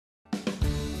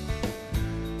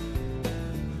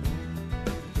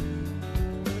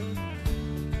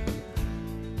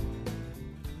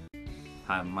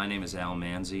Hi, my name is Al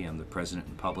Manzi. I'm the president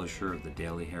and publisher of the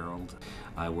Daily Herald.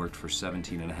 I worked for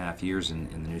 17 and a half years in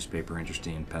the newspaper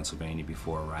industry in Pennsylvania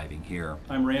before arriving here.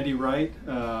 I'm Randy Wright.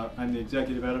 I'm the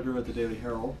executive editor at the Daily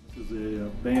Herald. This is a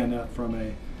bayonet from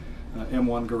a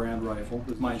M1 Garand rifle.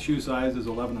 My shoe size is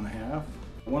 11 and a half.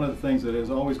 One of the things that is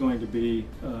always going to be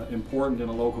important in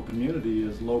a local community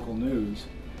is local news.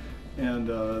 And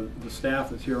the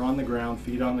staff that's here on the ground,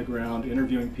 feet on the ground,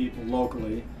 interviewing people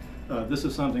locally, this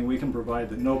is something we can provide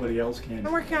that nobody else can.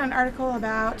 I'm working on an article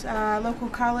about local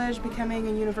college becoming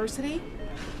a university.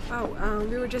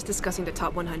 We were just discussing the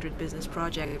top 100 business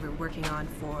project we're working on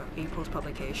for April's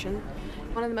publication.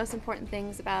 One of the most important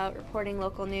things about reporting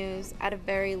local news at a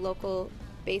very local,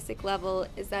 basic level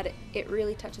is that it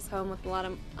really touches home with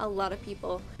a lot of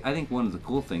people. I think one of the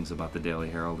cool things about the Daily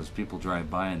Herald is people drive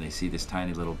by and they see this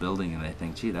tiny little building and they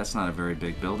think, gee, that's not a very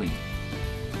big building.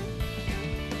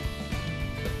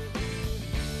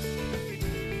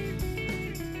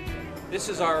 This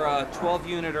is our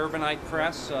 12-unit urbanite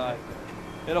press.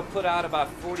 It'll put out about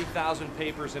 40,000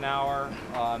 papers an hour.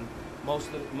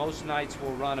 Most nights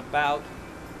will run about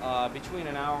between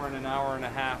an hour and an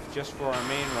half just for our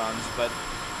main runs, but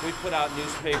we put out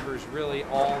newspapers really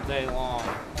all day long.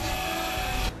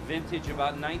 Vintage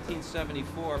about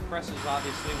 1974. Presses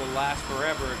obviously will last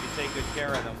forever if you take good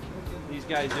care of them. These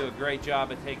guys do a great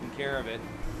job at taking care of it.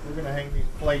 We're going to hang these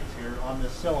plates here on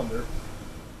this cylinder.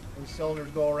 These cylinders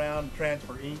go around and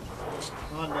transfer ink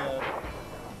onto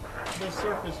this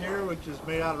surface here, which is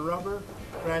made out of rubber,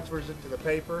 transfers it to the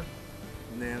paper,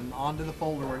 and then onto the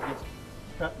folder where it gets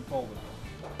cut and folded.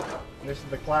 This is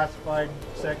the classified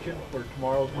section for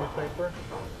tomorrow's newspaper.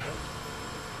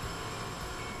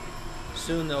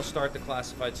 Soon they'll start the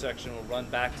classified section. We'll run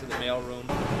back to the mailroom.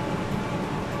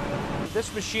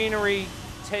 This machinery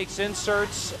takes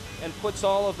inserts and puts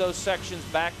all of those sections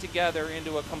back together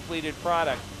into a completed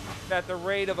product at the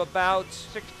rate of about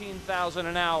 16,000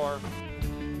 an hour.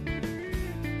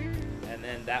 And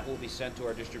then that will be sent to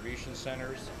our distribution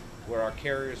centers, where our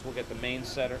carriers will get the main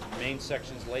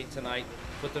sections late tonight,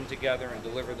 put them together, and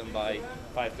deliver them by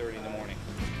 5:30 in the morning.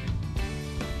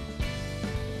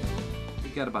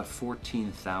 We've got about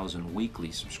 14,000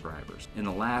 weekly subscribers. In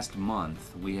the last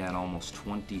month, we had almost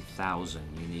 20,000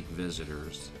 unique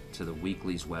visitors to the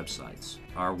weekly's websites.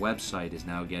 Our website is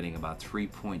now getting about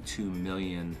 3.2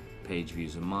 million page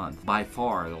views a month, by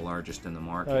far the largest in the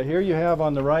market. Here you have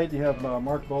on the right, you have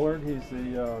Mark Bullard. He's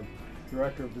the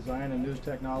Director of Design and News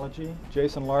Technology.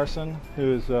 Jason Larson,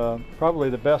 who's probably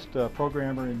the best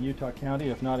programmer in Utah County,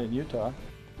 if not in Utah.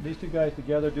 These two guys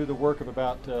together do the work of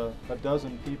about a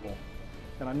dozen people.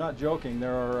 And I'm not joking,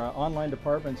 there are online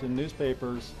departments in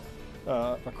newspapers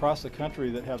across the country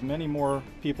that have many more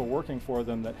people working for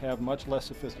them that have much less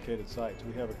sophisticated sites.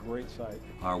 We have a great site.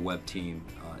 Our web team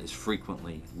is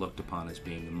frequently looked upon as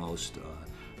being the most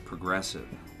progressive.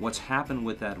 What's happened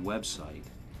with that website,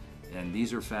 and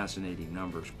these are fascinating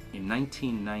numbers, in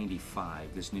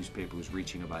 1995 this newspaper was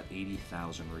reaching about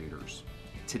 80,000 readers.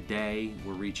 Today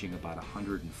we're reaching about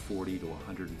 140 to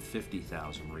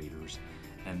 150,000 readers,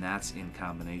 and that's in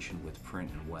combination with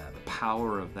print and web. The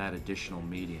power of that additional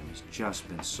medium has just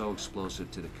been so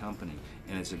explosive to the company,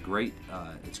 and it's great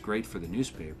for the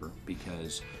newspaper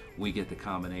because we get the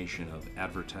combination of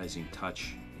advertising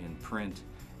touch in print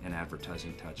and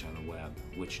advertising touch on the web,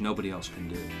 which nobody else can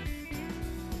do.